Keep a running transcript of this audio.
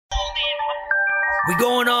We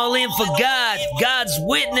going all in for God, God's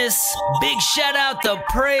witness. Big shout out to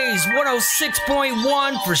Praise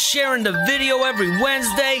 106.1 for sharing the video every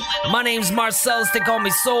Wednesday. My name's Marcellus, they call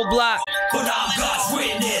me Soulblock. But I'm God's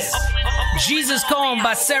witness. Jesus Calm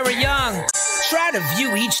by Sarah Young. Try to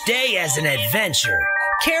view each day as an adventure,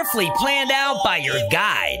 carefully planned out by your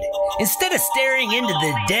guide. Instead of staring into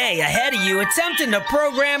the day ahead of you, attempting to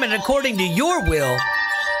program it according to your will,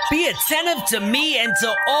 be attentive to me and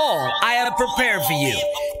to all I have prepared for you.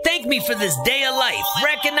 Thank me for this day of life,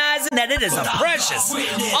 recognizing that it is a precious,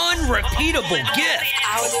 unrepeatable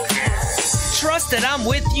gift. Trust that I'm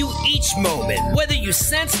with you each moment, whether you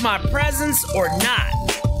sense my presence or not.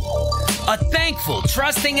 A thankful,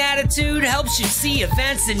 trusting attitude helps you see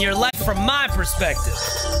events in your life from my perspective.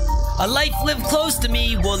 A life lived close to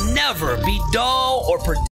me will never be dull or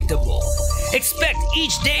predictable. Expect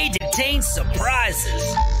each day to contain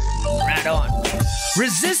surprises. Right on.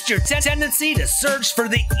 Resist your tendency to search for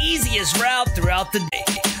the easiest route throughout the day.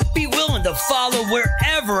 Be willing to follow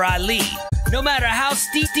wherever I lead, no matter how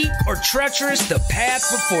steep or treacherous the path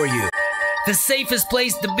before you. The safest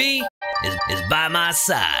place to be is by my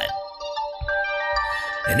side.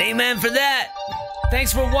 And amen for that.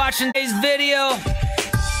 Thanks for watching today's video.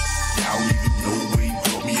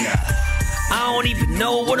 I don't even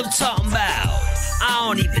know what I'm talking about. I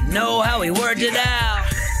don't even know how he worked it out.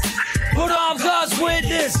 Put on God's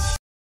witness.